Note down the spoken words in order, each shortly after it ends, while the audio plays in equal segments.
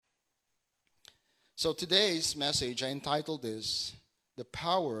So today's message, I entitled this, The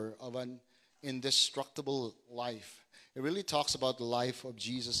Power of an Indestructible Life. It really talks about the life of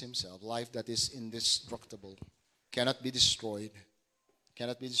Jesus himself, life that is indestructible, cannot be destroyed,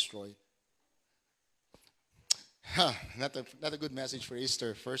 cannot be destroyed. Not a good message for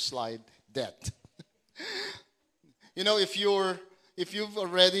Easter. First slide, death. If you've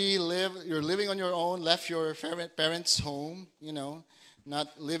already you're living on your own, left your parents' home, not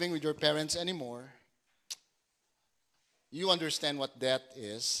living with your parents anymore, you understand what debt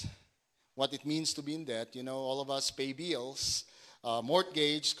is, what it means to be in debt. All of us pay bills,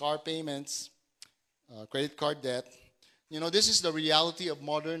 mortgage, car payments, credit card debt. This is the reality of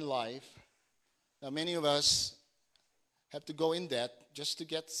modern life. Now, many of us have to go in debt just to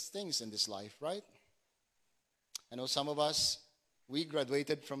get things in this life, right? I know some of us, we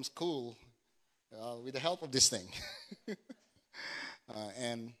graduated from school with the help of this thing.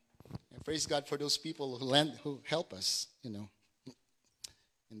 And praise God for those people who help us,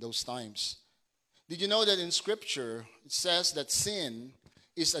 in those times. Did you know that in Scripture, it says that sin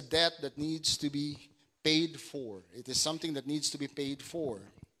is a debt that needs to be paid for? It is something that needs to be paid for.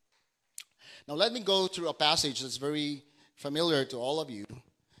 Now, let me go through a passage that's very familiar to all of you,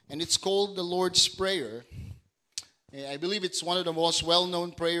 and it's called the Lord's Prayer. I believe it's one of the most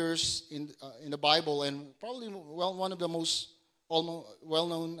well-known prayers in the Bible, and probably one of the most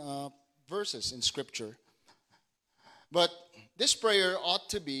well-known verses in Scripture. But this prayer ought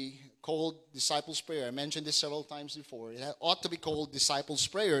to be called Disciples' Prayer. I mentioned this several times before. It ought to be called Disciples'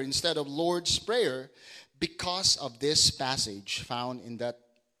 Prayer instead of Lord's Prayer because of this passage found in that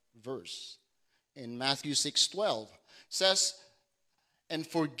verse. In Matthew 6:12, it says, "And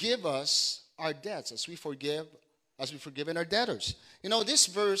forgive us our debts as we've forgiven our debtors." This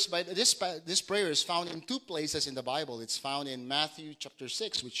verse, this prayer is found in two places in the Bible. It's found in Matthew chapter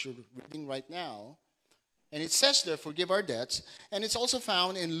 6, which you're reading right now. And it says there, forgive our debts. And it's also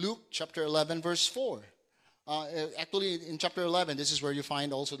found in Luke chapter 11, verse 4. Actually, in chapter 11, this is where you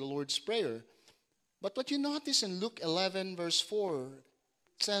find also the Lord's Prayer. But what you notice in Luke 11, verse 4,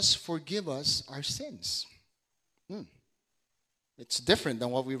 it says, forgive us our sins. It's different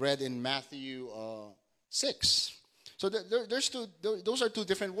than what we read in Matthew 6. So those are two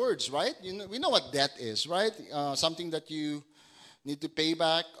different words, right? We know what debt is, right? Something that you need to pay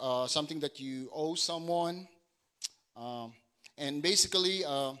back, something that you owe someone. And basically,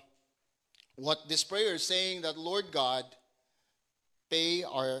 what this prayer is saying that, Lord God, pay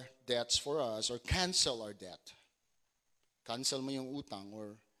our debts for us or cancel our debt. Cancel mo yung utang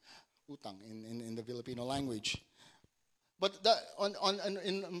or utang in the Filipino language. But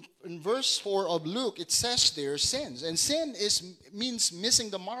in verse 4 of Luke, it says there, sins. And sin means missing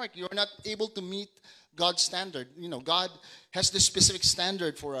the mark. You're not able to meet God's standard. God has this specific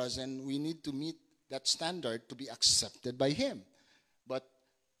standard for us, and we need to meet that standard to be accepted by Him. But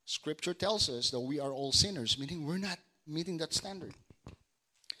Scripture tells us that we are all sinners, meaning we're not meeting that standard.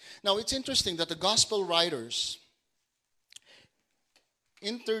 Now, it's interesting that the gospel writers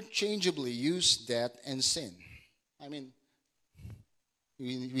interchangeably use debt and sin. I mean,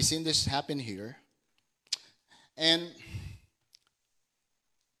 we've seen this happen here. And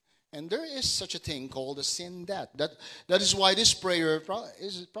there is such a thing called a sin debt. That is why this prayer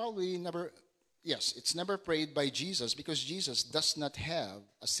is probably never, it's never prayed by Jesus, because Jesus does not have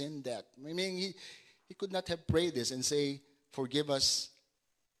a sin debt. I mean, he could not have prayed this and say, forgive us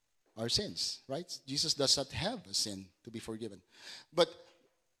our sins, right? Jesus does not have a sin to be forgiven. But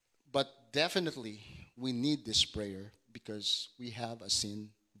definitely we need this prayer because we have a sin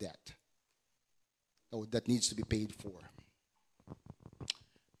debt that needs to be paid for.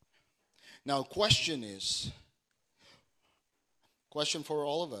 Now, question for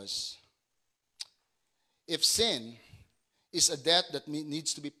all of us: if sin is a debt that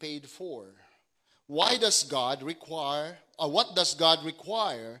needs to be paid for, what does God require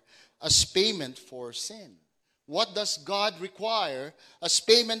as payment for sin? What does God require as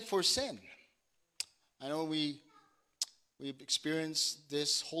payment for sin? I know we've experienced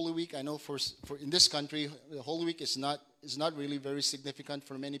this Holy Week. I know for in this country, the Holy Week is not really very significant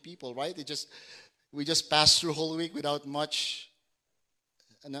for many people, right? We just pass through Holy Week without much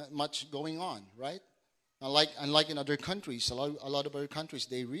going on, right? Unlike in other countries, a lot of other countries,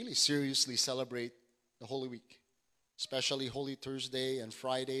 they really seriously celebrate the Holy Week, especially Holy Thursday and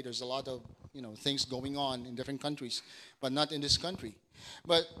Friday. There's a lot of things going on in different countries, but not in this country.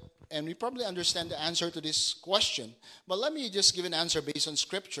 And we probably understand the answer to this question. But let me just give an answer based on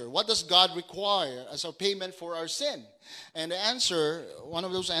Scripture. What does God require as a payment for our sin? And the answer, one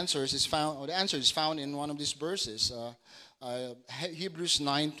of those answers is found, or the answer is found in one of these verses, Hebrews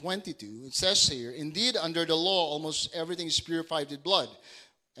 9:22. It says here, "Indeed, under the law, almost everything is purified with blood."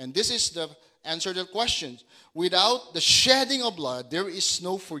 And this is the answer to the question. Without the shedding of blood, there is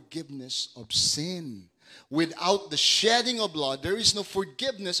no forgiveness of sin. Without the shedding of blood, there is no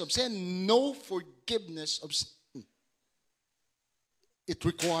forgiveness of sin. No forgiveness of sin. It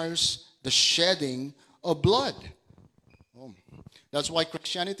requires the shedding of blood. Oh. That's why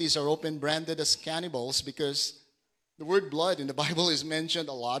Christianities are often branded as cannibals, because the word blood in the Bible is mentioned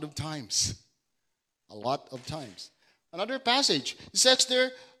a lot of times. A lot of times. Another passage, it says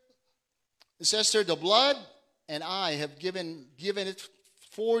there, the blood and I have given it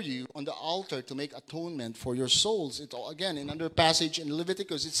for you on the altar to make atonement for your souls. Again, in another passage in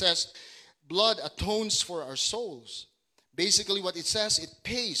Leviticus, it says, blood atones for our souls. Basically what it says, it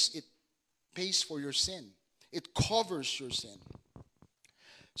pays for your sin. It covers your sin.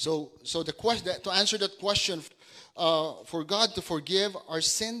 So the question, to answer that question, for God to forgive our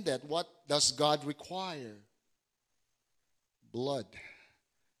sin debt, what does God require? Blood,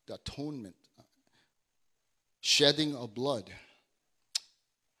 the atonement, shedding of blood.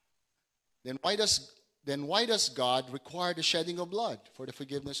 Then why does God require the shedding of blood for the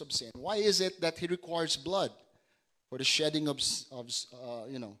forgiveness of sin? Why is it that He requires blood for the shedding of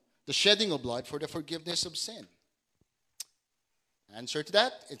the shedding of blood for the forgiveness of sin? Answer to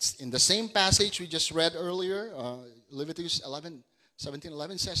that, it's in the same passage we just read earlier. Leviticus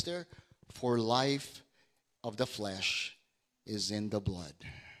 17:11 says there, "For life of the flesh is in the blood."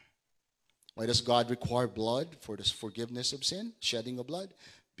 Why does God require blood for the forgiveness of sin, shedding of blood?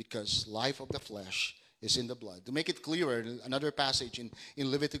 Because life of the flesh is in the blood. To make it clearer, another passage in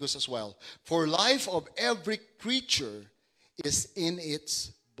Leviticus as well. "For life of every creature is in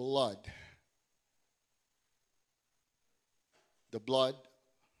its blood." The blood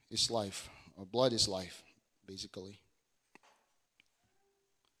is life. Or blood is life, basically.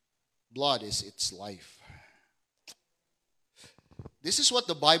 Blood is its life. This is what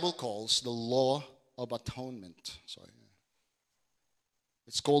the Bible calls the law of atonement.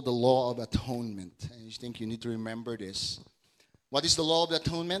 It's called the law of atonement. And I think you need to remember this. What is the law of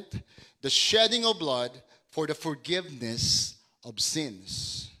atonement? The shedding of blood for the forgiveness of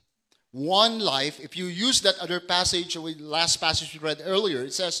sins. One life, if you use that other passage, last passage we read earlier,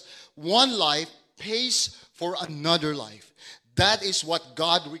 it says, one life pays for another life. That is what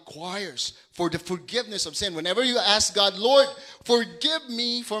God requires for the forgiveness of sin. Whenever you ask God, "Lord, forgive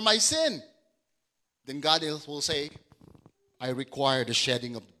me for my sin," then God will say, "I require the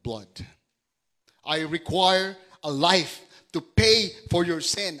shedding of blood. I require a life to pay for your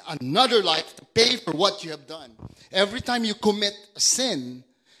sin, another life to pay for what you have done." Every time you commit a sin,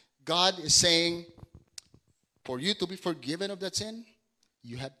 God is saying, for you to be forgiven of that sin,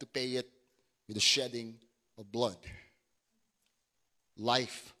 you have to pay it with the shedding of blood.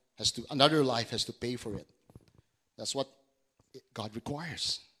 Another life has to pay for it. That's what God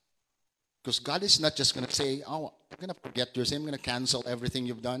requires. Because God is not just going to say, "Oh, I'm going to forget your sin. I'm going to cancel everything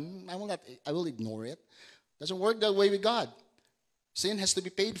you've done. I will ignore it." It doesn't work that way with God. Sin has to be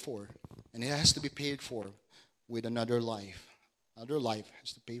paid for. And it has to be paid for with another life. Another life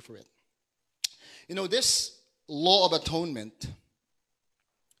has to pay for it. This law of atonement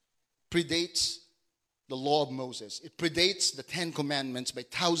predates the law of Moses. It predates the Ten Commandments by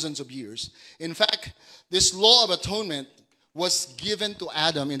thousands of years. In fact, this law of atonement was given to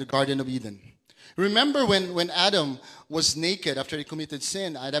Adam in the Garden of Eden. Remember when Adam was naked after he committed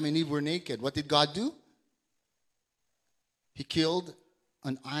sin, Adam and Eve were naked. What did God do? He killed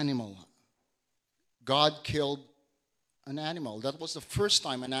an animal. God killed an animal. That was the first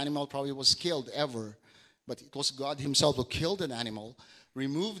time an animal probably was killed ever. But it was God Himself who killed an animal,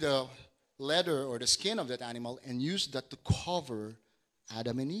 removed the leather or the skin of that animal, and used that to cover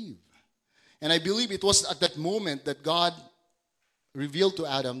Adam and Eve. And I believe it was at that moment that God revealed to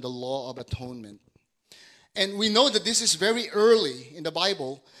Adam the law of atonement. And we know that this is very early in the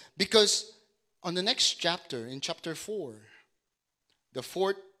Bible because on the next chapter, in chapter 4, the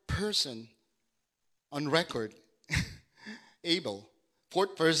fourth person on record, Abel,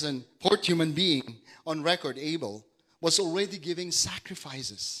 fourth human being on record, Abel, was already giving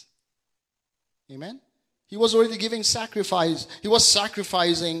sacrifices. Amen? He was already giving sacrifice. He was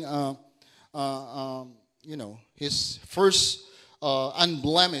sacrificing, his first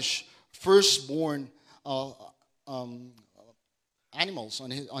unblemished, firstborn animals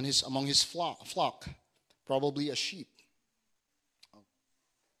among his flock, probably a sheep.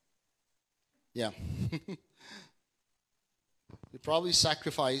 Yeah. He probably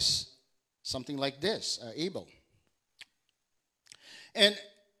sacrificed something like this, Abel. And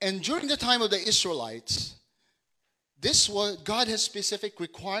during the time of the Israelites, God has specific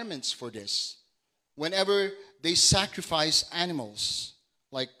requirements for this. Whenever they sacrifice animals,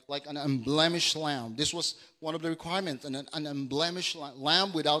 like an unblemished lamb, this was one of the requirements, an unblemished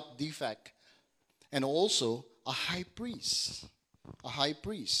lamb without defect, and also a high priest. A high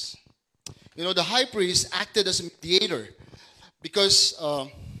priest. You know, the high priest acted as a mediator because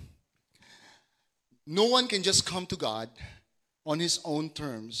no one can just come to God on his own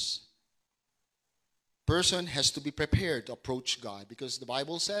terms. Person has to be prepared to approach God, because the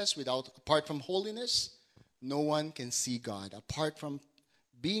Bible says, apart from holiness, no one can see God. Apart from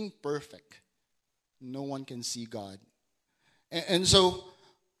being perfect, no one can see God. And so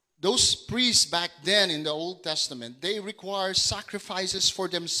those priests back then in the Old Testament, they require sacrifices for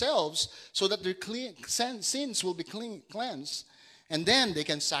themselves so that their sins will be cleansed, and then they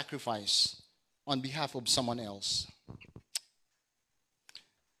can sacrifice on behalf of someone else.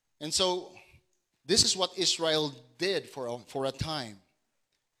 And so this is what Israel did for a time.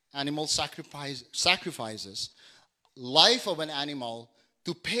 Animal sacrifices, life of an animal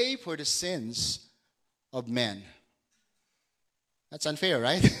to pay for the sins of men. That's unfair,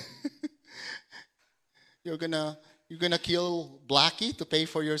 right? You're gonna kill Blackie to pay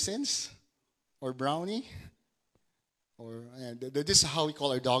for your sins, or Brownie, or this is how we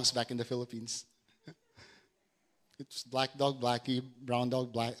call our dogs back in the Philippines. It's black dog, Blackie; brown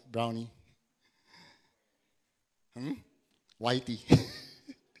dog, Brownie. Whitey.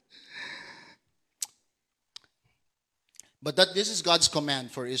 But this is God's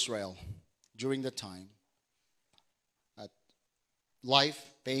command for Israel during the time. Life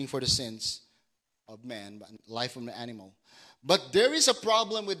paying for the sins of man, but life of an animal. But there is a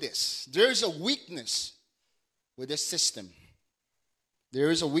problem with this. There is a weakness with this system. There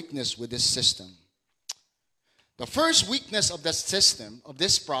is a weakness with this system. The first weakness of the system, of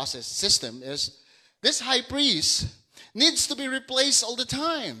this system, is this high priest needs to be replaced all the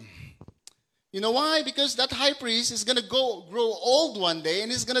time. You know why? Because that high priest is going to grow old one day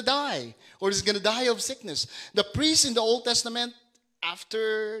and he's going to die. Or he's going to die of sickness. The priests in the Old Testament,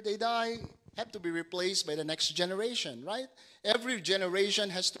 after they die, have to be replaced by the next generation, right? Every generation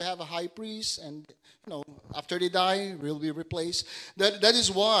has to have a high priest, and after they die, will be replaced. That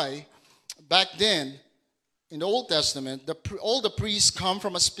is why back then, in the Old Testament, all the priests come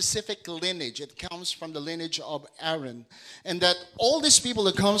from a specific lineage. It comes from the lineage of Aaron. And that all these people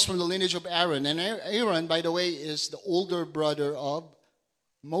that comes from the lineage of Aaron, and Aaron, by the way, is the older brother of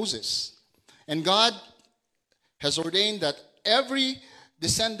Moses. And God has ordained that every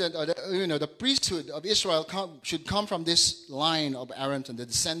descendant, or the priesthood of Israel should come from this line of Aaron, and the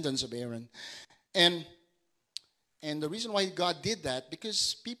descendants of Aaron. And the reason why God did that,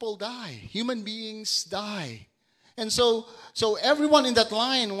 because people die. Human beings die. And so everyone in that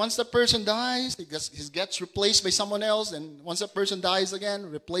line, once the person dies, he gets replaced by someone else. And once that person dies again,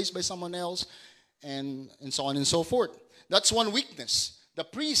 replaced by someone else. And so on and so forth. That's one weakness. The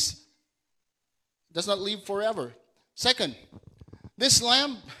priest does not live forever. Second, this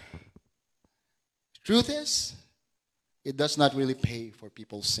lamb, truth is, it does not really pay for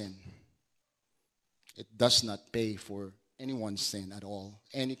people's sin. It does not pay for anyone's sin at all.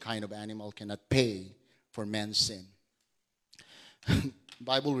 Any kind of animal cannot pay for man's sin. The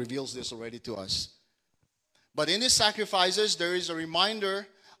Bible reveals this already to us. But in these sacrifices, there is a reminder.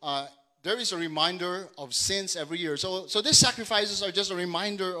 There is a reminder of sins every year. So these sacrifices are just a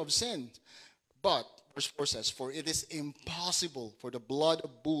reminder of sin. But verse 4 says, "For it is impossible for the blood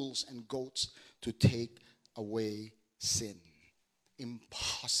of bulls and goats to take away sin."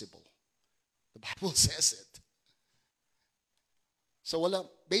 Impossible. The Bible says it.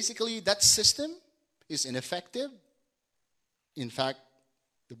 So basically, that system is ineffective. In fact,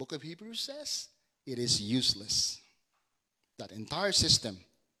 the book of Hebrews says it is useless. That entire system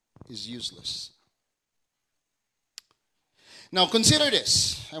is useless. Now, consider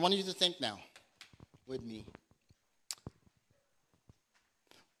this. I want you to think now with me.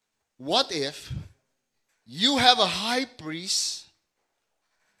 What if you have a high priest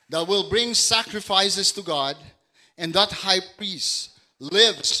that will bring sacrifices to God, and that high priest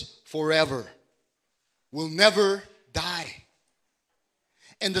lives forever, will never die?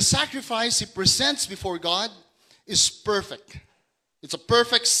 And the sacrifice he presents before God is perfect. It's a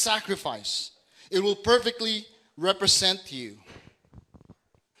perfect sacrifice. It will perfectly represent you.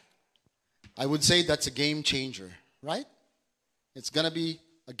 I would say that's a game changer, right? It's going to be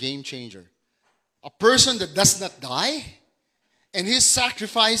a game changer. A person that does not die and his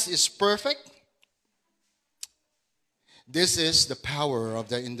sacrifice is perfect. This is the power of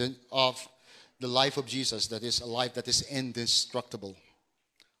the life of Jesus, that is a life that is indestructible.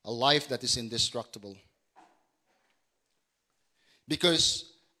 A life that is indestructible.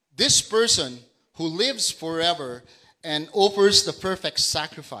 Because this person who lives forever and offers the perfect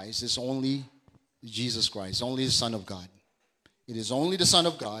sacrifice is only Jesus Christ, only the Son of God. It is only the Son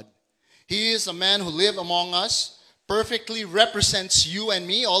of God. He is a man who lived among us, perfectly represents you and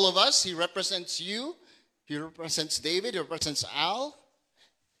me, all of us. He represents you. He represents David. He represents Al.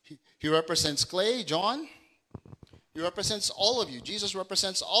 He represents Clay, John. He represents all of you. Jesus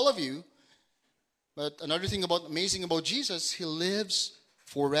represents all of you. But another thing amazing about Jesus, he lives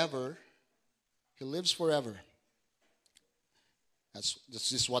forever. He lives forever.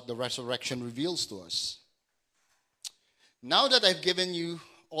 This is what the resurrection reveals to us. Now that I've given you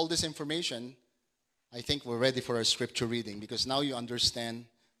all this information, I think we're ready for our scripture reading, because now you understand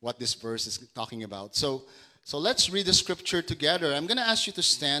what this verse is talking about. So let's read the scripture together. I'm going to ask you to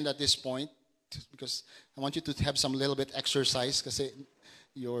stand at this point, because I want you to have some little bit exercise, because it's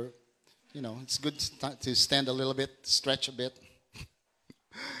good to stand a little bit, stretch a bit.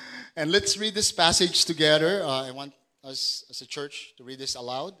 And let's read this passage together. I want us as a church to read this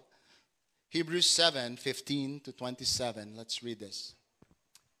aloud. Hebrews 7:15-27. Let's read this.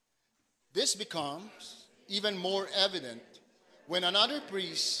 This becomes even more evident when another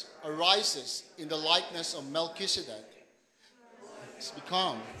priest arises in the likeness of Melchizedek. It's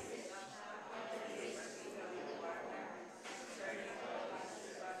become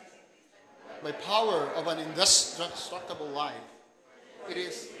by power of an indestructible life. It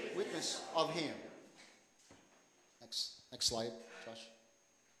is witness of him. Next slide, Josh.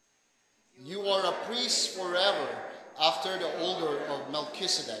 You are a priest forever after the order of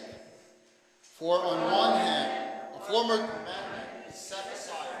Melchizedek. For on one hand, a former commandment is set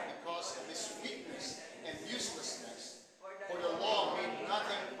aside because of its weakness and uselessness, for the law made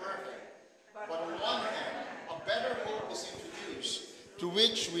nothing perfect. But on one hand, a better hope is introduced, through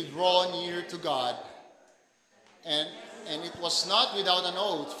which we draw near to God. And it was not without an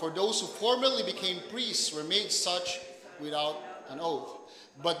oath, for those who formerly became priests were made such without an oath.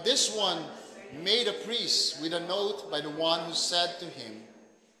 But this one made a priest with an oath by the one who said to him,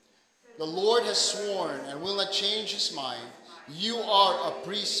 the Lord has sworn and will not change his mind. You are a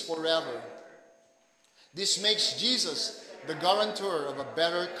priest forever. This makes Jesus the guarantor of a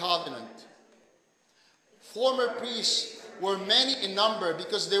better covenant. Former priests were many in number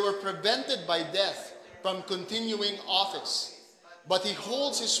because they were prevented by death from continuing office. But he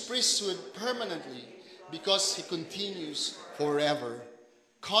holds his priesthood permanently because he continues forever.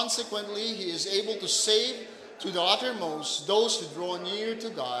 Consequently, he is able to save to the uttermost those who draw near to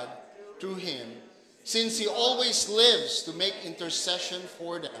God through him, since he always lives to make intercession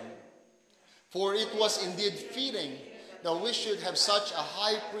for them. For it was indeed fitting that we should have such a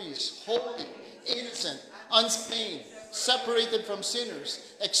high priest, holy, innocent, unstained, separated from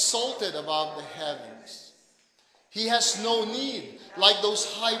sinners, exalted above the heavens. He has no need, like those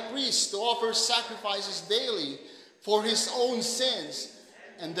high priests, to offer sacrifices daily for his own sins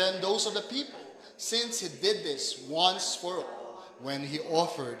and then those of the people, since he did this once for all when he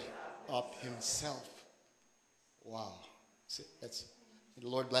offered up himself. Wow. May the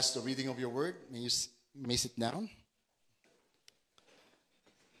Lord bless the reading of your word. May sit down.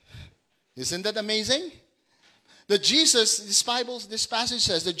 Isn't that amazing? That Jesus, this passage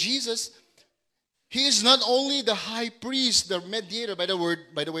says that Jesus, he is not only the high priest, the mediator. By the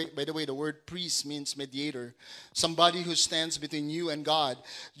way, the word priest means mediator. Somebody who stands between you and God.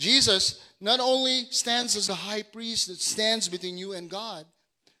 Jesus not only stands as a high priest that stands between you and God,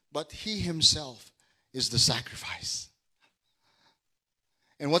 but he himself is the sacrifice.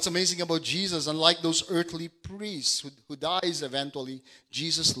 And what's amazing about Jesus, unlike those earthly priests who dies eventually,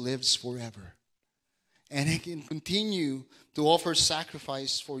 Jesus lives forever. And he can continue to offer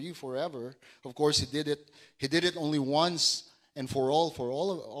sacrifice for you forever. Of course, he did it only once and for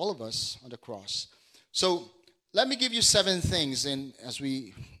all of us on the cross. So let me give you 7 things, and as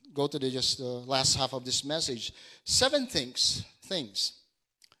we go to the last half of this message, 7 things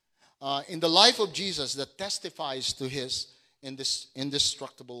in the life of Jesus that testifies to his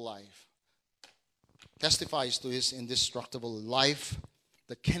indestructible life. Testifies to his indestructible life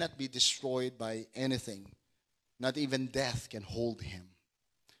that cannot be destroyed by anything. Not even death can hold him.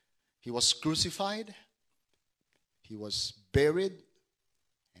 He was crucified, he was buried,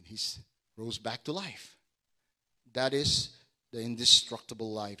 and he rose back to life. That is the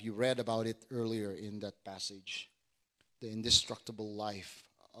indestructible life. You read about it earlier in that passage. the indestructible life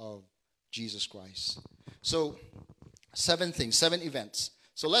of Jesus Christ. So, 7 things, 7 events.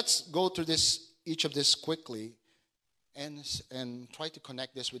 So let's go through each of this quickly and try to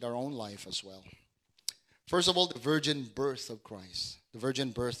connect this with our own life as well. First of all, the virgin birth of Christ. The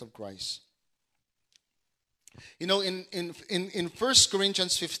virgin birth of Christ. You know, in 1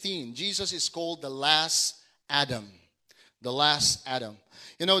 Corinthians 15, Jesus is called the last Adam. The last Adam.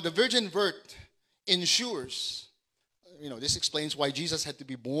 You know, the virgin birth ensures, this explains why Jesus had to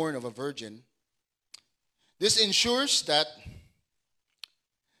be born of a virgin. This ensures that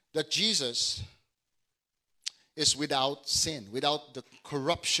Jesus is without sin, without the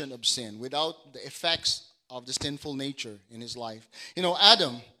corruption of sin, without the effects of the sinful nature in his life. You know,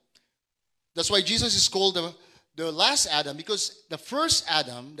 Adam, that's why Jesus is called the last Adam, because the first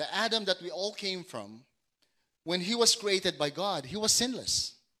Adam, the Adam that we all came from, when he was created by God, he was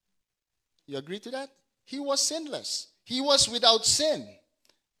sinless. You agree to that? He was sinless. He was without sin.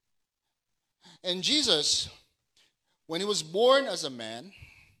 And Jesus, when he was born as a man,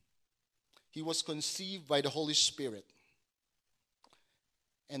 he was conceived by the Holy Spirit.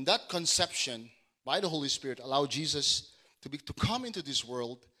 And that conception by the Holy Spirit allowed Jesus to come into this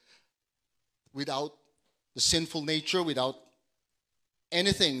world without the sinful nature, without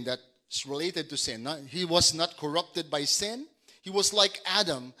anything that's related to sin. He was not corrupted by sin. He was like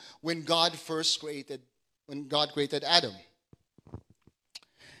Adam when God created Adam.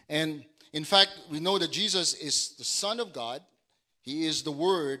 And in fact, we know that Jesus is the Son of God. He is the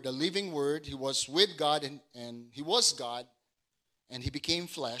Word, the living Word. He was with God and he was God. And he became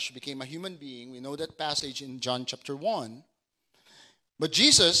flesh, became a human being. We know that passage in John chapter 1. But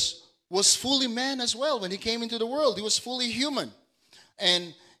Jesus was fully man as well when he came into the world. He was fully human.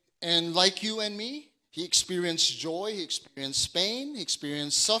 And like you and me, he experienced joy, he experienced pain, he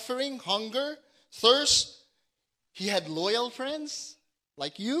experienced suffering, hunger, thirst. He had loyal friends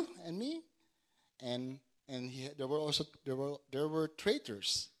like you and me. And there were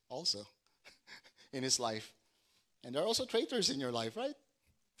traitors also in his life. And there are also traitors in your life, right?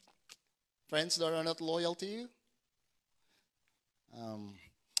 Friends that are not loyal to you.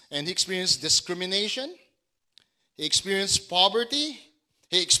 And he experienced discrimination. He experienced poverty.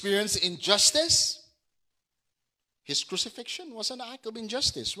 He experienced injustice. His crucifixion was an act of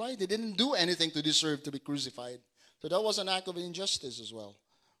injustice, right? He didn't do anything to deserve to be crucified. So that was an act of injustice as well.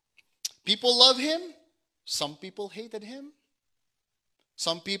 People loved him. Some people hated him.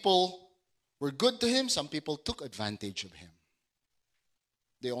 Some people were good to him. Some people took advantage of him.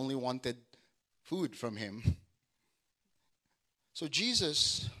 They only wanted food from him. So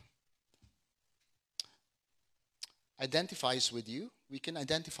Jesus identifies with you. We can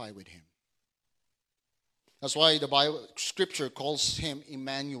identify with him. That's why the Bible, Scripture calls him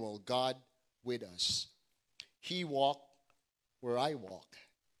Emmanuel, God with us. He walked where I walk.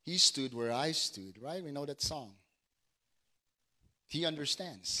 He stood where I stood, right? We know that song. He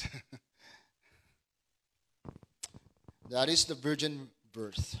understands. That is the virgin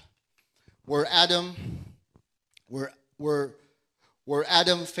birth. Where Adam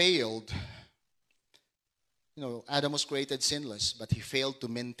failed, Adam was created sinless, but he failed to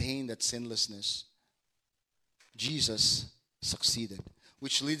maintain that sinlessness. Jesus succeeded,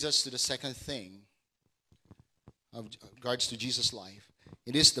 which leads us to the second thing of regards to Jesus' life.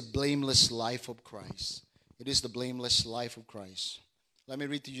 It is the blameless life of Christ. It is the blameless life of Christ. Let me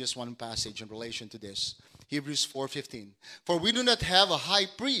read to you just one passage in relation to this. Hebrews 4:15. For we do not have a high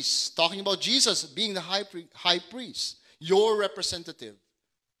priest, talking about Jesus being the high priest, your representative,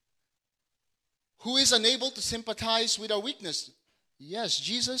 who is unable to sympathize with our weakness. Yes,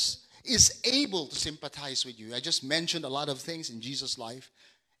 Jesus is able to sympathize with you. I just mentioned a lot of things in Jesus' life,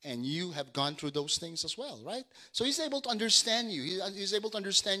 and you have gone through those things as well, right? So he's able to understand you. He's able to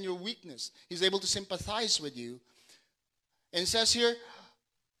understand your weakness. He's able to sympathize with you. And it says here,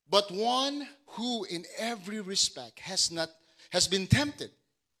 but one who in every respect has been tempted.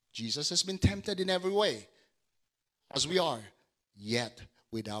 Jesus has been tempted in every way, as we are, yet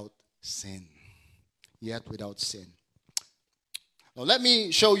without sin. Yet without sin. Now let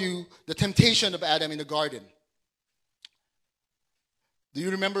me show you the temptation of Adam in the garden. Do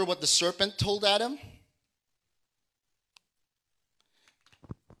you remember what the serpent told Adam?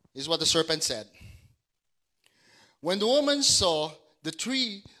 This is what the serpent said. When the woman saw the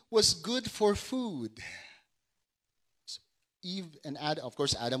tree was good for food. Eve and Adam, of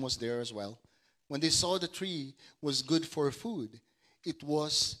course Adam was there as well. When they saw the tree was good for food, it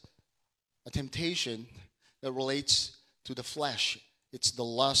was a temptation that relates to the flesh. It's the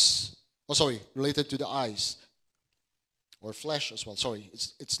lust, related to the eyes. Or flesh as well,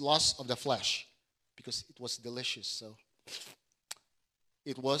 it's lust of the flesh. Because it was delicious, so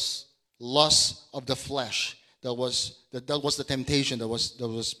It was lust of the flesh. That was the temptation that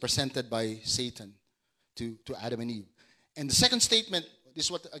was presented by Satan to Adam and Eve. And the second statement, this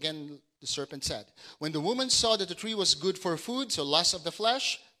is what again the serpent said. When the woman saw that the tree was good for food, so lust of the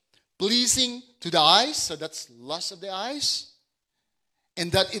flesh, pleasing to the eyes, so that's lust of the eyes,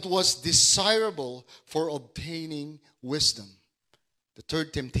 and that it was desirable for obtaining wisdom. The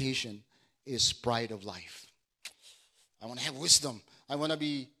third temptation is pride of life. I want to have wisdom. I want to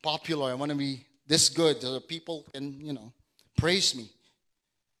be popular. I want to be this good so that people can, praise me.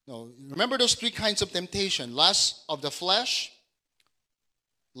 No, remember those three kinds of temptation: lust of the flesh,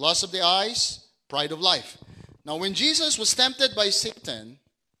 lust of the eyes, pride of life. Now, when Jesus was tempted by Satan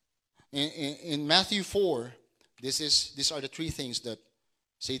in Matthew 4, these are the three things that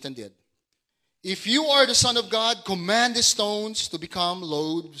Satan did. If you are the Son of God, command the stones to become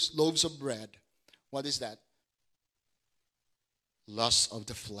loaves of bread. What is that? Lust of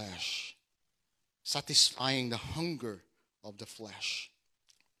the flesh. Satisfying the hunger of the flesh.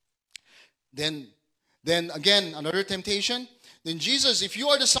 Then again, another temptation. Then Jesus, if you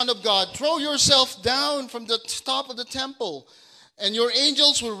are the Son of God, throw yourself down from the top of the temple, and your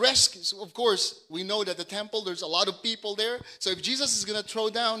angels will rescue. So of course, we know that the temple, there's a lot of people there. So if Jesus is going to throw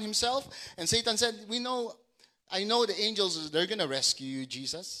down himself, and Satan said, I know the angels, they're going to rescue you,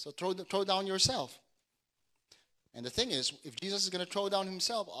 Jesus. So throw down yourself. And the thing is, if Jesus is going to throw down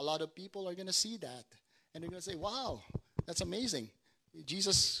himself, a lot of people are going to see that. And they're going to say, wow, that's amazing.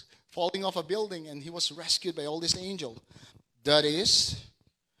 Jesus falling off a building and he was rescued by all these angels. That is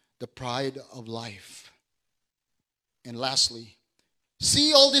the pride of life. And lastly,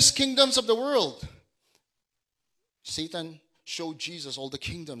 see all these kingdoms of the world. Satan showed Jesus all the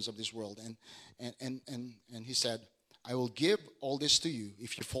kingdoms of this world. And he said, I will give all this to you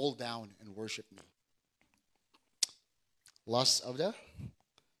if you fall down and worship me. Lust of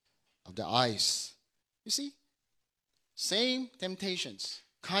the eyes. You see? Same temptations,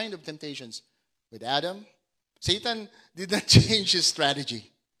 kind of temptations with Adam. Satan did not change his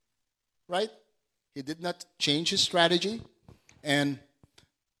strategy. Right? He did not change his strategy. And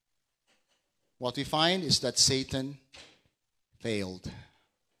what we find is that Satan failed.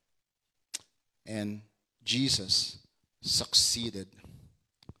 And Jesus succeeded.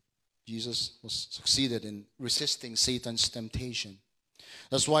 Jesus was succeeded in resisting Satan's temptation.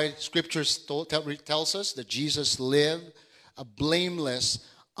 That's why Scriptures tells us that Jesus lived a blameless,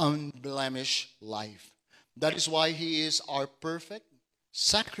 unblemished life. That is why he is our perfect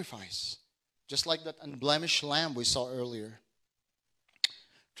sacrifice. Just like that unblemished lamb we saw earlier.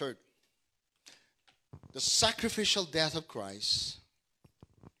 Third, the sacrificial death of Christ.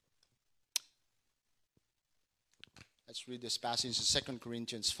 Let's read this passage in 2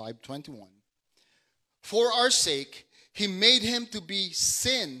 Corinthians 5:21. For our sake, he made him to be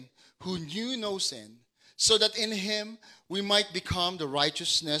sin who knew no sin, so that in him we might become the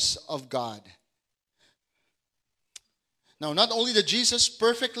righteousness of God. Now, not only that Jesus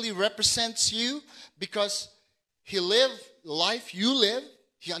perfectly represents you because he lived the life you live,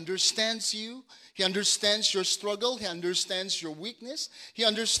 he understands you, he understands your struggle, he understands your weakness, he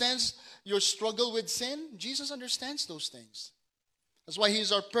understands your struggle with sin. Jesus understands those things. That's why he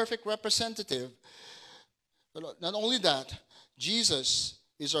is our perfect representative. But not only that, Jesus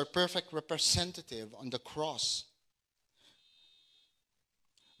is our perfect representative on the cross.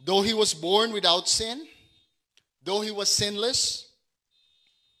 Though he was born without sin, though he was sinless,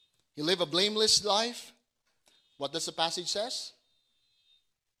 he lived a blameless life. What does the passage says?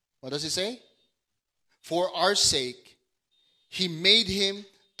 What does it say? For our sake, he made him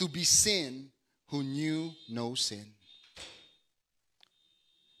to be sin who knew no sin.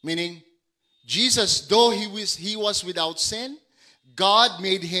 Meaning, Jesus, though he was without sin, God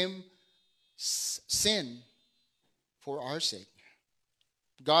made him sin for our sake.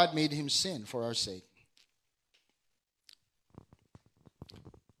 God made him sin for our sake.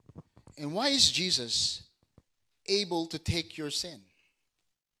 And why is Jesus able to take your sin?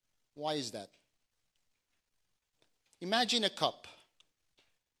 Why is that? Imagine a cup.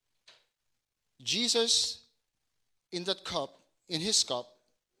 Jesus, in that cup, in his cup,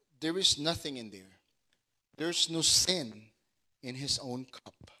 there is nothing in there. There's no sin in his own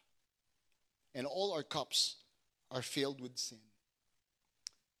cup. And all our cups are filled with sin.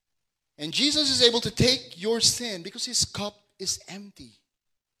 And Jesus is able to take your sin because his cup is empty.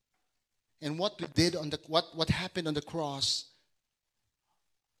 And what we did on what happened on the cross,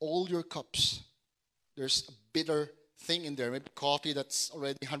 all your cups, there's a bitter thing in there, maybe coffee that's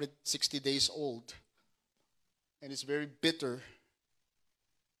already 160 days old, and it's very bitter,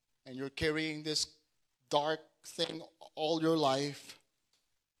 and you're carrying this dark thing all your life,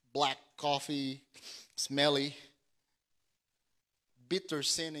 black coffee, smelly, bitter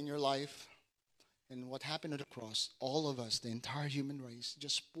sin in your life. And what happened at the cross, all of us, the entire human race,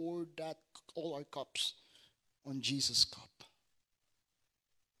 just poured that, all our cups on Jesus' cup.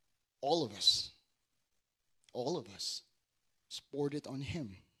 All of us just poured it on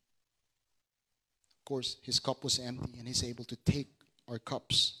him. Of course, his cup was empty and he's able to take our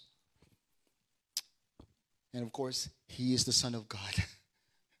cups. And of course, he is the Son of God.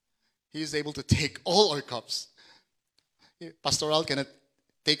 He is able to take all our cups. Pastor Al cannot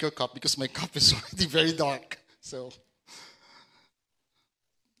take your cup because my cup is already very dark. So,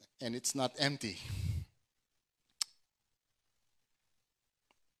 and it's not empty.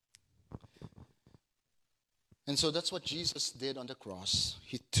 And so that's what Jesus did on the cross.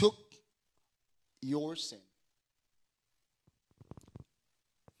 He took your sin.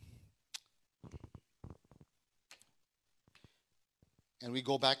 And we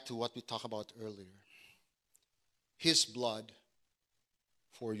go back to what we talked about earlier. His blood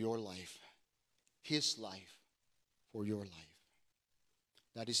for your life. His life for your life.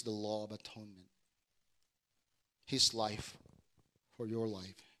 That is the law of atonement. His life for your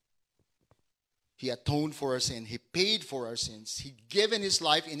life. He atoned for our sin. He paid for our sins. He given his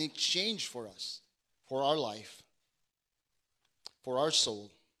life in exchange for us, for our life, for our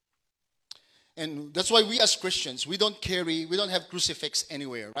soul. And that's why we as Christians, we don't have crucifix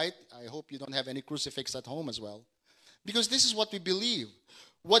anywhere, right? I hope you don't have any crucifix at home as well. Because this is what we believe.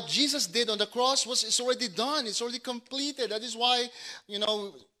 What Jesus did on the cross it's already done. It's already completed. That is why,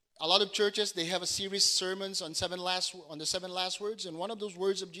 a lot of churches, they have a series of sermons on the seven last words. And one of those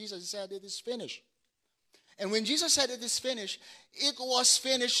words of Jesus, he said, it is finished. And when Jesus said it is finished, it was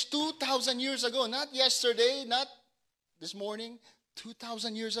finished 2,000 years ago. Not yesterday, not this morning.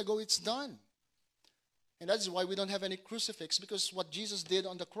 2,000 years ago, it's done. And that is why we don't have any crucifix, because what Jesus did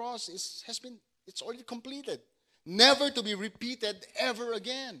on the cross it's already completed. Never to be repeated ever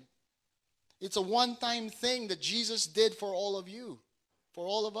again. It's a one-time thing that Jesus did for all of you, for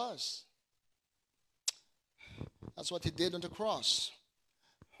all of us. That's what he did on the cross.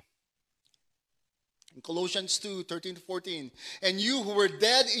 In Colossians 2:13-14, and you who were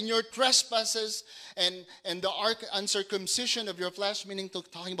dead in your trespasses and the uncircumcision of your flesh, meaning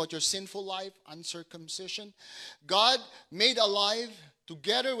talking about your sinful life, uncircumcision, God made alive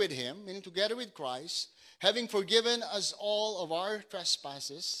together with him, meaning together with Christ, having forgiven us all of our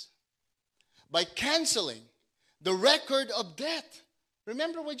trespasses by canceling the record of debt.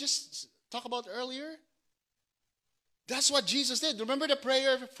 Remember what we just talked about earlier? That's what Jesus did. Remember the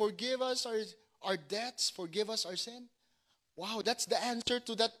prayer, forgive us our debts, forgive us our sin? Wow, that's the answer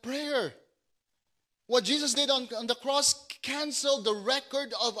to that prayer. What Jesus did on the cross canceled the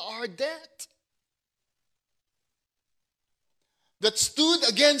record of our debt that stood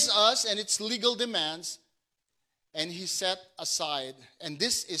against us and its legal demands, and he set aside, and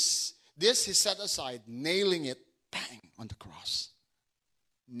this he set aside, nailing it, bang, on the cross.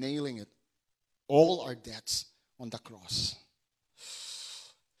 Nailing it, all our debts on the cross.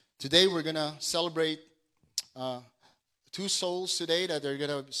 Today we're going to celebrate two souls today that are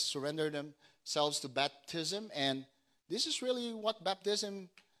going to surrender themselves to baptism. And this is really what baptism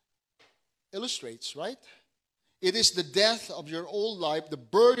illustrates, right? It is the death of your old life, the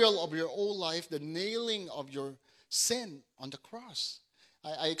burial of your old life, the nailing of your sin on the cross.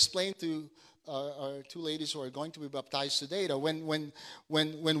 I explained to our two ladies who are going to be baptized today that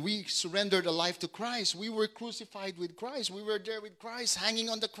when we surrendered a life to Christ, we were crucified with Christ. We were there with Christ hanging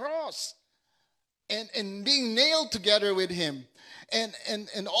on the cross and being nailed together with him.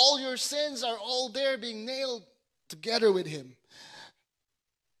 And all your sins are all there being nailed together with him.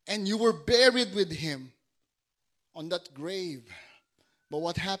 And you were buried with him on that grave. But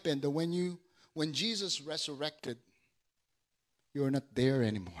what happened? That when Jesus resurrected, you're not there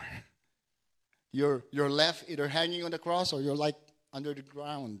anymore. You're left either hanging on the cross or you're like under the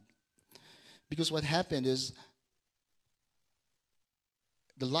ground. Because what happened is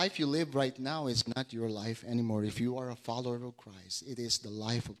the life you live right now is not your life anymore. If you are a follower of Christ, it is the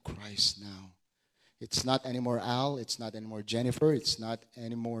life of Christ now. It's not anymore Al. It's not anymore Jennifer. It's not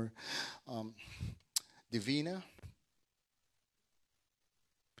anymore Divina.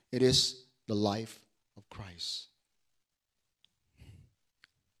 It is the life of Christ.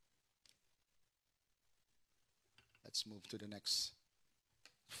 Let's move to the next.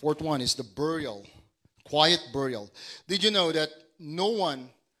 Fourth one is the burial, quiet burial. Did you know that no one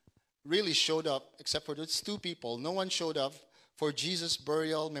really showed up, except for those two people, no one showed up for Jesus'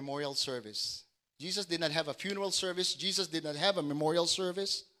 burial memorial service. Jesus did not have a funeral service. Jesus did not have a memorial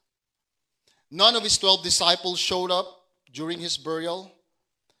service. None of his 12 disciples showed up during his burial.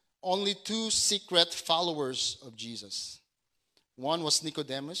 Only 2 secret followers of Jesus. One was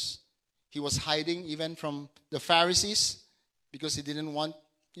Nicodemus. He was hiding even from the Pharisees because he didn't want,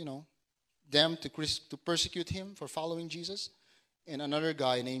 them to persecute him for following Jesus. And another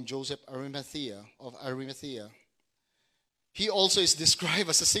guy named Joseph of Arimathea. He also is described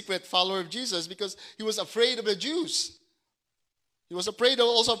as a secret follower of Jesus because he was afraid of the Jews. He was afraid of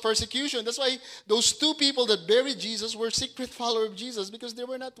also persecution. That's why those 2 people that buried Jesus were secret followers of Jesus, because they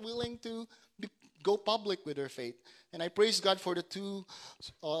were not willing to go public with their faith. And I praise God for the two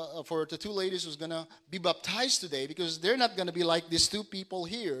ladies who's gonna be baptized today, because they're not gonna be like these 2 people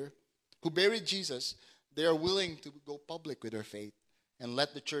here who buried Jesus. They are willing to go public with their faith and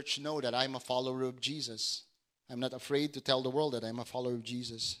let the church know that I'm a follower of Jesus. I'm not afraid to tell the world that I'm a follower of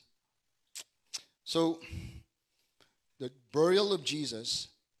Jesus. So, the burial of Jesus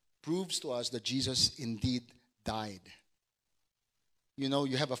proves to us that Jesus indeed died.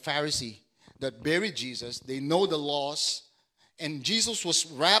 You have a Pharisee that buried Jesus. They know the laws. And Jesus was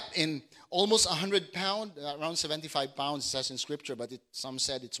wrapped in almost 100 pounds, around 75 pounds, it says in Scripture, but some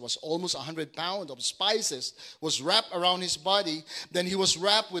said it was almost 100 pounds of spices was wrapped around his body. Then he was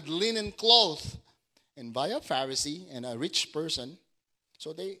wrapped with linen cloth. And by a Pharisee and a rich person,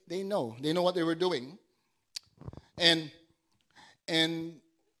 so they know what they were doing. And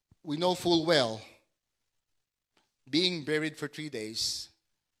we know full well, being buried for 3 days,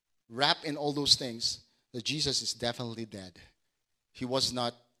 wrapped in all those things, that Jesus is definitely dead. He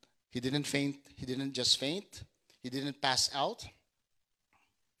didn't faint. He didn't just faint. He didn't pass out.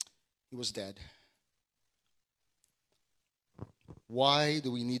 He was dead. Why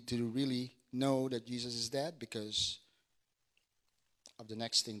do we need to really know that Jesus is dead? Because of the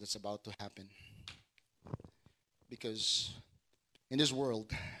next thing that's about to happen. Because in this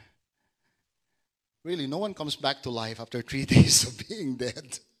world, really, no one comes back to life after 3 days of being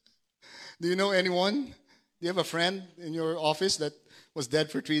dead. Do you know anyone? Do you have a friend in your office that was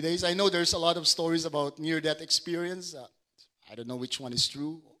dead for 3 days? I know there's a lot of stories about near-death experience. I don't know which one is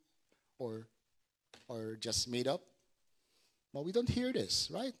true or just made up. But we don't hear this,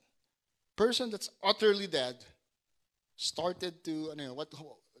 right? Person that's utterly dead started to, what do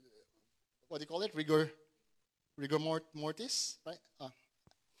you call it? Rigor mortis, right?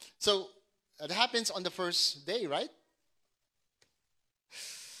 So it happens on the first day, right?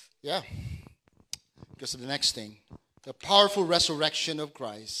 Yeah. Because of the next thing, the powerful resurrection of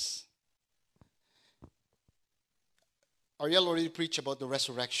Christ. Ariel already preached about the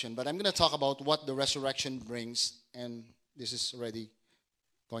resurrection, but I'm going to talk about what the resurrection brings, and this is already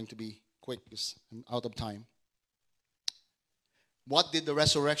going to be quick because I'm out of time. What did the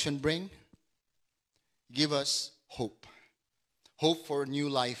resurrection bring? Give us hope. Hope for a new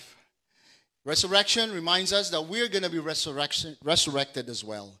life. Resurrection reminds us that we're going to be resurrected as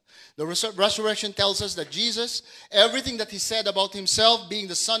well. The resurrection tells us that Jesus, everything that he said about himself, being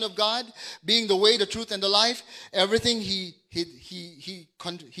the Son of God, being the way, the truth, and the life, everything he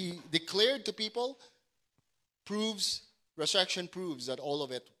declared to people, resurrection proves that all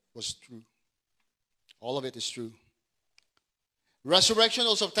of it was true. All of it is true. Resurrection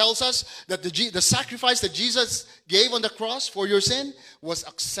also tells us that the sacrifice that Jesus gave on the cross for your sin was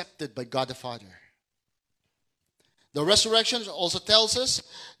accepted by God the Father. The resurrection also tells us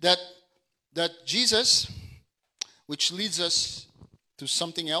that Jesus, which leads us to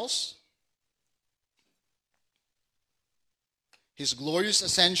something else, his glorious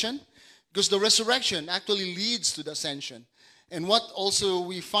ascension, because the resurrection actually leads to the ascension. And what also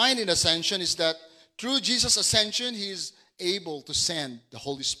we find in ascension is that through Jesus' ascension, he is able to send the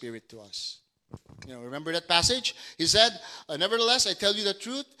Holy Spirit to us. Remember that passage? He said, nevertheless, I tell you the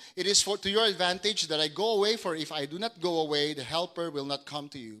truth, it is to your advantage that I go away, for if I do not go away, the helper will not come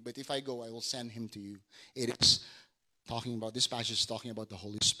to you. But if I go, I will send him to you. This passage is talking about the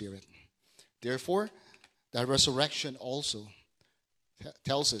Holy Spirit. Therefore, the resurrection also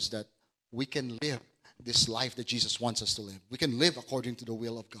tells us that we can live this life that Jesus wants us to live. We can live according to the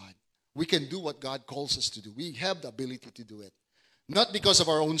will of God. We can do what God calls us to do. We have the ability to do it. Not because of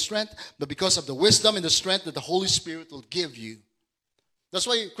our own strength, but because of the wisdom and the strength that the Holy Spirit will give you. That's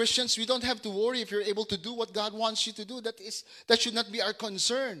why, Christians, we don't have to worry if you're able to do what God wants you to do. That should not be our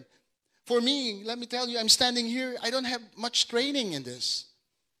concern. For me, let me tell you, I'm standing here. I don't have much training in this.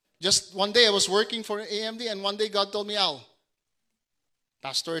 Just one day I was working for AMD, and one day God told me, Al,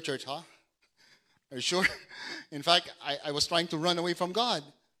 pastor a church, huh? Are you sure? In fact, I was trying to run away from God.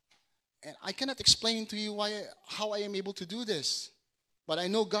 And I cannot explain to you how I am able to do this. But I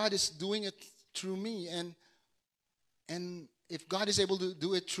know God is doing it through me. And if God is able to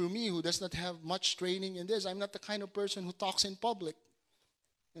do it through me, who does not have much training in this, I'm not the kind of person who talks in public.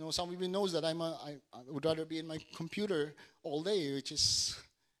 You know, some of you knows that I would rather be in my computer all day, which is,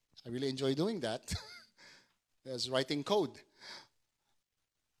 I really enjoy doing that, as writing code.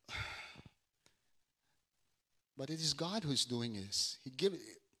 But it is God who's doing this.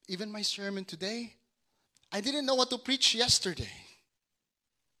 Even my sermon today, I didn't know what to preach yesterday.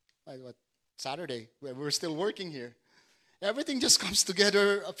 Saturday, we're still working here. Everything just comes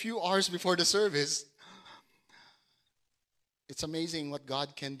together a few hours before the service. It's amazing what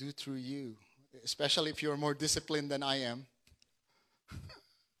God can do through you, especially if you're more disciplined than I am.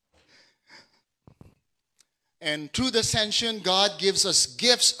 And through the ascension, God gives us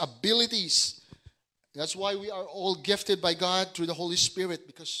gifts, abilities. That's why we are all gifted by God through the Holy Spirit,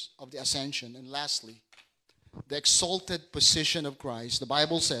 because of the ascension. And lastly, the exalted position of Christ. The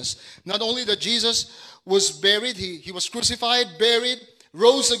Bible says, not only that Jesus was buried, he was crucified, buried,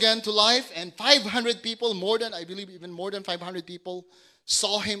 rose again to life, and 500 people, I believe even more than 500 people,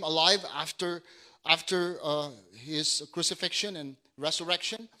 saw him alive after his crucifixion and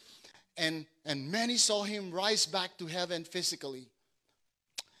resurrection. And many saw him rise back to heaven physically.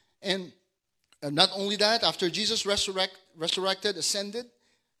 And not only that, after Jesus resurrected, ascended,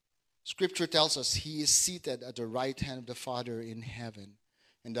 Scripture tells us he is seated at the right hand of the Father in heaven.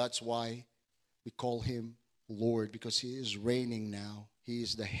 And that's why we call him Lord, because he is reigning now. He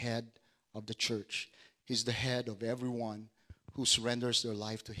is the head of the church. He's the head of everyone who surrenders their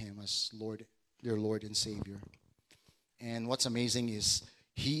life to him as Lord, their Lord and Savior. And what's amazing is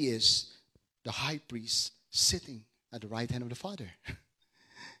he is the high priest sitting at the right hand of the Father.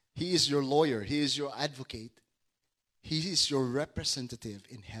 He is your lawyer. He is your advocate. He is your representative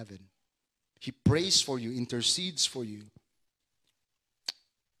in heaven. He prays for you, intercedes for you.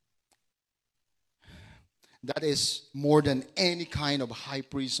 That is more than any kind of high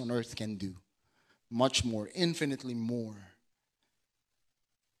priest on earth can do. Much more, infinitely more.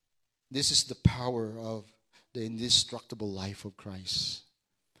 This is the power of the indestructible life of Christ.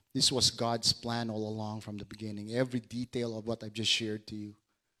 This was God's plan all along from the beginning. Every detail of what I've just shared to you.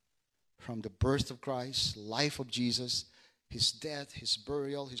 From the birth of Christ, life of Jesus, his death, his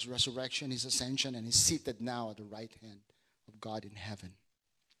burial, his resurrection, his ascension, and he's seated now at the right hand of God in heaven.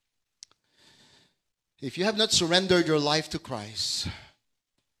 If you have not surrendered your life to Christ,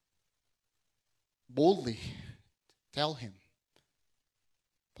 boldly tell him,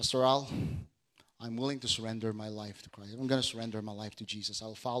 Pastor Al, I'm willing to surrender my life to Christ. I'm going to surrender my life to Jesus.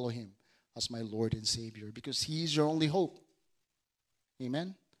 I'll follow him as my Lord and Savior because he is your only hope.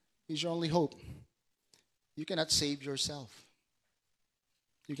 Amen? He's your only hope. You cannot save yourself.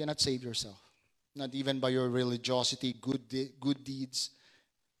 You cannot save yourself. Not even by your religiosity, good deeds,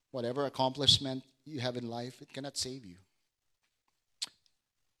 whatever accomplishment you have in life, it cannot save you.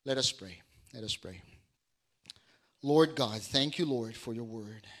 Let us pray. Let us pray. Lord God, thank you, Lord, for your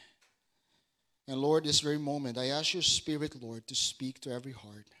word. And Lord, this very moment, I ask your Spirit, Lord, to speak to every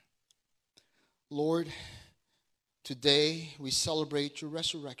heart. Lord, today we celebrate your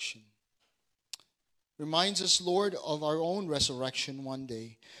resurrection. Reminds us, Lord, of our own resurrection one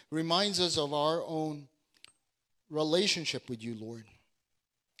day. Reminds us of our own relationship with you, Lord.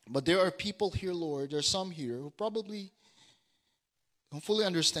 But there are people here, Lord, there are some here who probably don't fully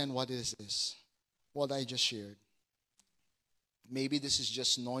understand what is this, what I just shared. Maybe this is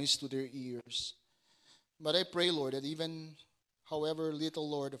just noise to their ears. But I pray, Lord, that even however little,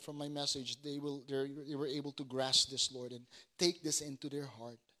 Lord, from my message, they were able to grasp this, Lord, and take this into their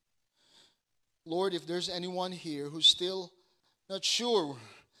heart. Lord, if there's anyone here who's still not sure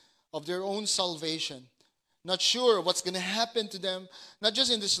of their own salvation, not sure what's going to happen to them, not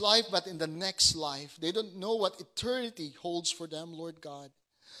just in this life, but in the next life. They don't know what eternity holds for them, Lord God.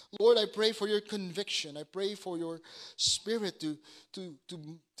 Lord, I pray for your conviction. I pray for your Spirit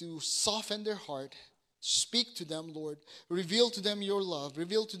to soften their heart. Speak to them, Lord. Reveal to them your love.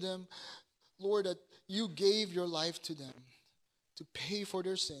 Reveal to them, Lord, that you gave your life to them to pay for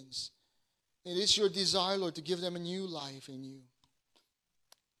their sins. It is your desire, Lord, to give them a new life in you.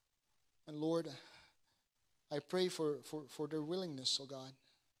 And Lord, I pray for their willingness, oh God.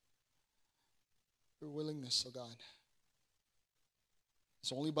 Their willingness, oh God.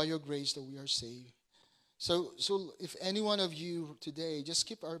 It's only by your grace that we are saved. So if any one of you today, just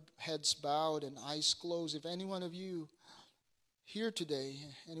keep our heads bowed and eyes closed. If any one of you here today,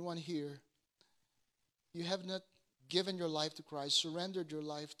 anyone here, you have not given your life to Christ, surrendered your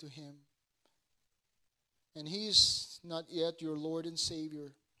life to him, and he is not yet your Lord and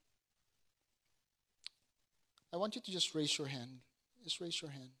Savior, I want you to just raise your hand. Just raise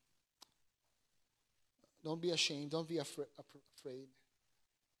your hand. Don't be ashamed. Don't be afraid.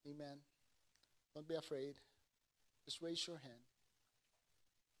 Amen. Don't be afraid. Just raise your hand.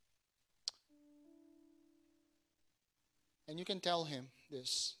 And you can tell him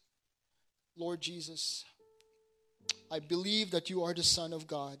this. Lord Jesus, I believe that you are the Son of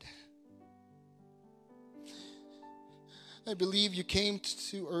God. I believe you came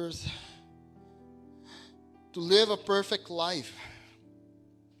to earth to live a perfect life.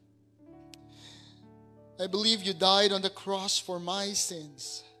 I believe you died on the cross for my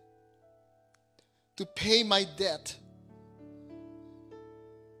sins, to pay my debt.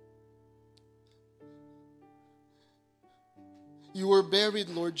 You were buried,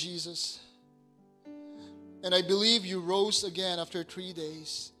 Lord Jesus. And I believe you rose again after 3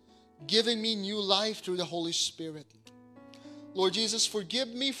 days, giving me new life through the Holy Spirit. Lord Jesus, forgive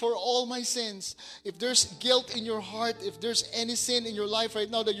me for all my sins. If there's guilt in your heart, if there's any sin in your life right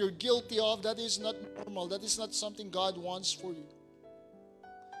now that you're guilty of, that is not normal. That is not something God wants for you.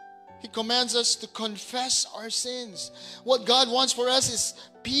 He commands us to confess our sins. What God wants for us is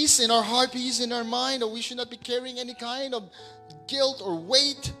peace in our heart, peace in our mind, or we should not be carrying any kind of guilt or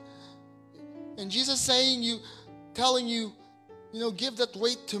weight. And Jesus telling you, give that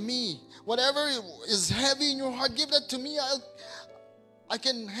weight to me. Whatever is heavy in your heart, give that to me. I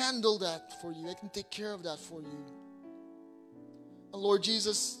can handle that for you. I can take care of that for you. And Lord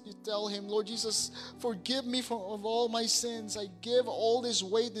Jesus, you tell him, Lord Jesus, forgive me of all my sins. I give all this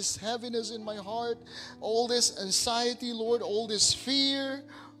weight, this heaviness in my heart, all this anxiety, Lord, all this fear.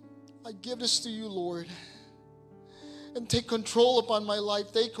 I give this to you, Lord. And take control upon my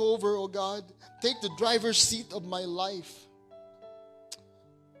life. Take over, oh God. Take the driver's seat of my life.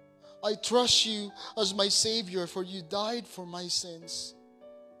 I trust you as my Savior, for you died for my sins.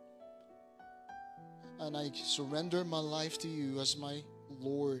 And I surrender my life to you as my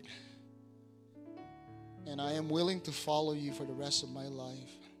Lord. And I am willing to follow you for the rest of my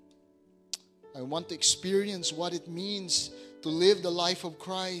life. I want to experience what it means to live the life of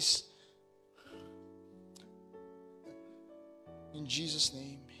Christ. In Jesus'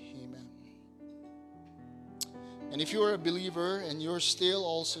 name, amen. And if you're a believer and you're still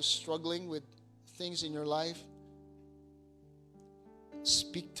also struggling with things in your life,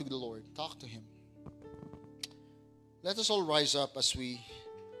 speak to the Lord. Talk to him. Let us all rise up as we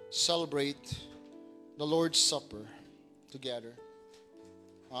celebrate the Lord's Supper together.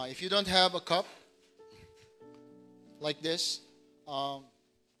 If you don't have a cup like this,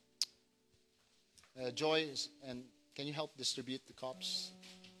 Joy, and can you help distribute the cups?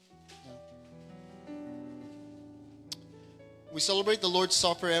 Yeah. We celebrate the Lord's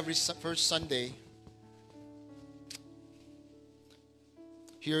Supper every first Sunday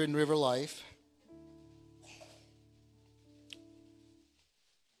here in River Life.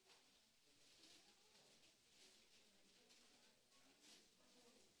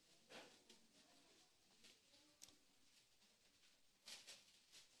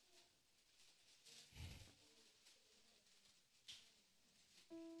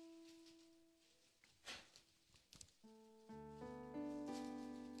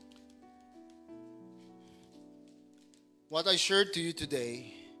 What I shared to you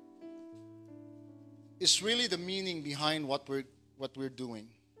today is really the meaning behind what we're doing.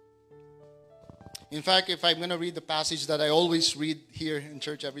 In fact, if I'm going to read the passage that I always read here in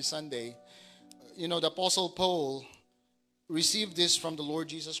church every Sunday, the Apostle Paul received this from the Lord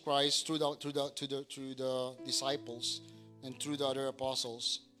Jesus Christ through the disciples and through the other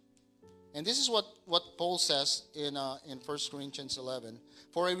apostles. And this is what Paul says in 1 Corinthians 11.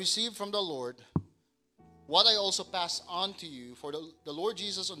 For I received from the Lord what I also pass on to you. For the Lord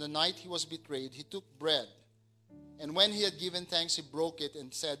Jesus, on the night he was betrayed, he took bread. And when he had given thanks, he broke it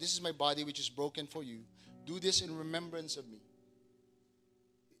and said, "This is my body which is broken for you. Do this in remembrance of me."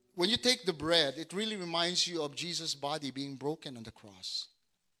 When you take the bread, it really reminds you of Jesus' body being broken on the cross.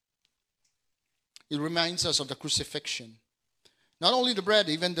 It reminds us of the crucifixion. Not only the bread,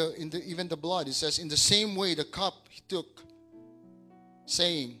 even the blood. It says, in the same way the cup he took,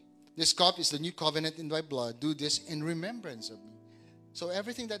 saying, "This cup is the new covenant in my blood. Do this in remembrance of me." So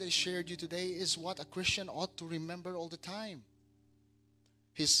everything that I shared you today is what a Christian ought to remember all the time.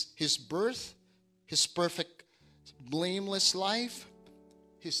 His birth, his perfect, blameless life,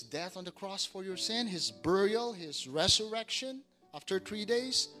 his death on the cross for your sin, his burial, his resurrection after 3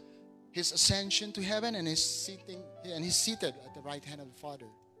 days, his ascension to heaven, and he's seated at the right hand of the Father.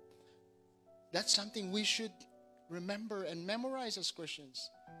 That's something we should remember and memorize as Christians.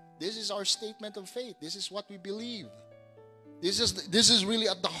 This is our statement of faith. This is what we believe. This is really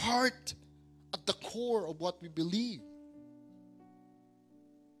at the heart, at the core of what we believe.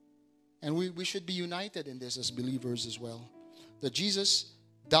 And we should be united in this as believers as well. That Jesus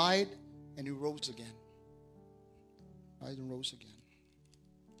died and He rose again. Died and rose again.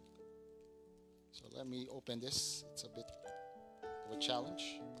 So let me open this. It's a bit of a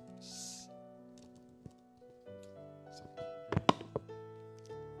challenge.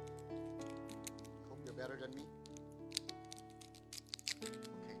 Hope you're better than me.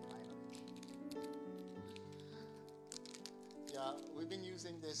 Yeah, we've been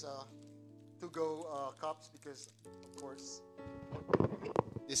using this to-go cups because, of course,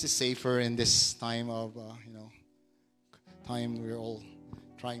 this is safer in this time of, time we're all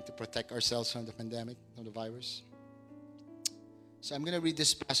trying to protect ourselves from the pandemic, from the virus. So I'm going to read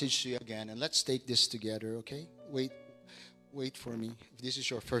this passage to you again, and let's take this together, okay? Wait for me if this is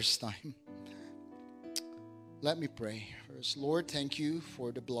your first time. Let me pray first. Lord, thank you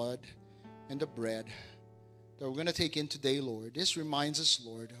for the blood and the bread that we're going to take in today, Lord. This reminds us,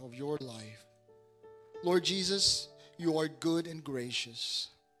 Lord, of your life. Lord Jesus, you are good and gracious.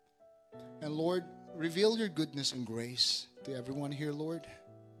 And Lord, reveal your goodness and grace to everyone here, Lord.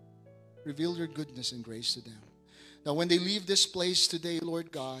 Reveal your goodness and grace to them. Now when they leave this place today,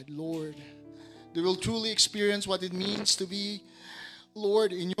 Lord God, Lord, they will truly experience what it means to be,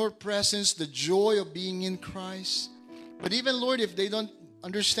 Lord, in your presence, the joy of being in Christ. But even, Lord, if they don't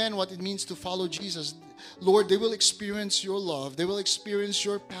understand what it means to follow Jesus, Lord, they will experience your love. They will experience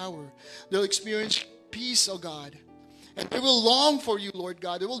your power. They'll experience peace, oh God. And they will long for you, Lord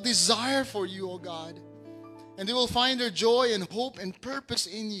God. They will desire for you, oh God. And they will find their joy and hope and purpose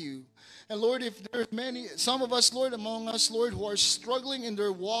in you. And Lord, if there are some of us, Lord, among us, Lord, who are struggling in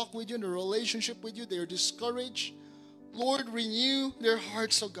their walk with you, in their relationship with you, they are discouraged. Lord, renew their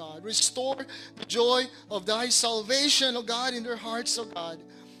hearts, oh God. Restore the joy of thy salvation, oh God, in their hearts, oh God.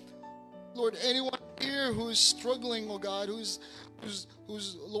 Lord, anyone here who is struggling, oh God, who's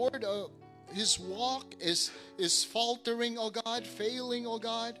Lord, his walk is faltering, oh God, failing, oh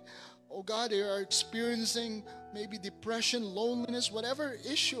God. Oh God, they are experiencing maybe depression, loneliness, whatever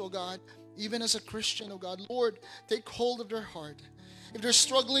issue, oh God, even as a Christian, oh God. Lord, take hold of their heart. If they're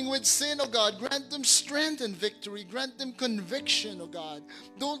struggling with sin, oh God, grant them strength and victory. Grant them conviction, oh God.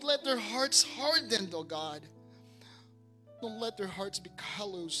 Don't let their hearts harden, oh God. Don't let their hearts be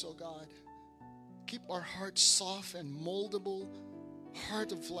callous, oh God. Keep our hearts soft and moldable,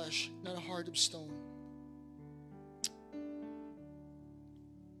 heart of flesh, not a heart of stone.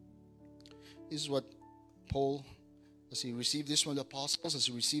 This is what Paul, as he received this from the apostles, as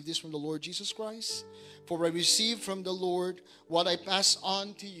he received this from the Lord Jesus Christ. For I received from the Lord what I pass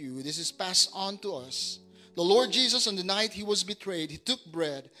on to you. This is passed on to us. The Lord Jesus, on the night he was betrayed, he took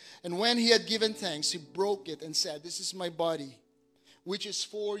bread, and when he had given thanks, he broke it and said, "This is my body, which is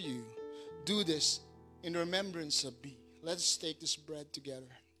for you. Do this in remembrance of me." Let's take this bread together,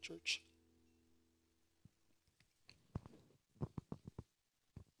 church.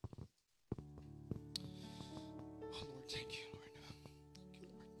 Oh, Lord, thank you, Lord. Thank you,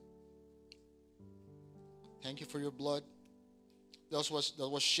 Lord. Thank you for your blood that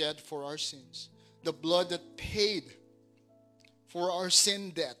was shed for our sins. The blood that paid for our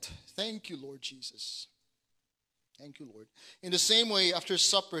sin debt. Thank you, Lord Jesus. Thank you, Lord. In the same way, after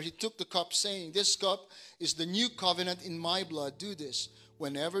supper, he took the cup, saying, "This cup is the new covenant in my blood. Do this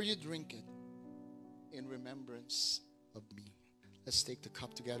whenever you drink it in remembrance of me." Let's take the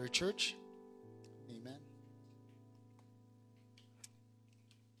cup together, church. Amen.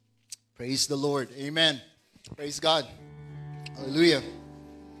 Praise the Lord. Amen. Praise God. Hallelujah.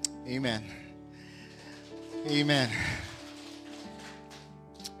 Amen. Amen.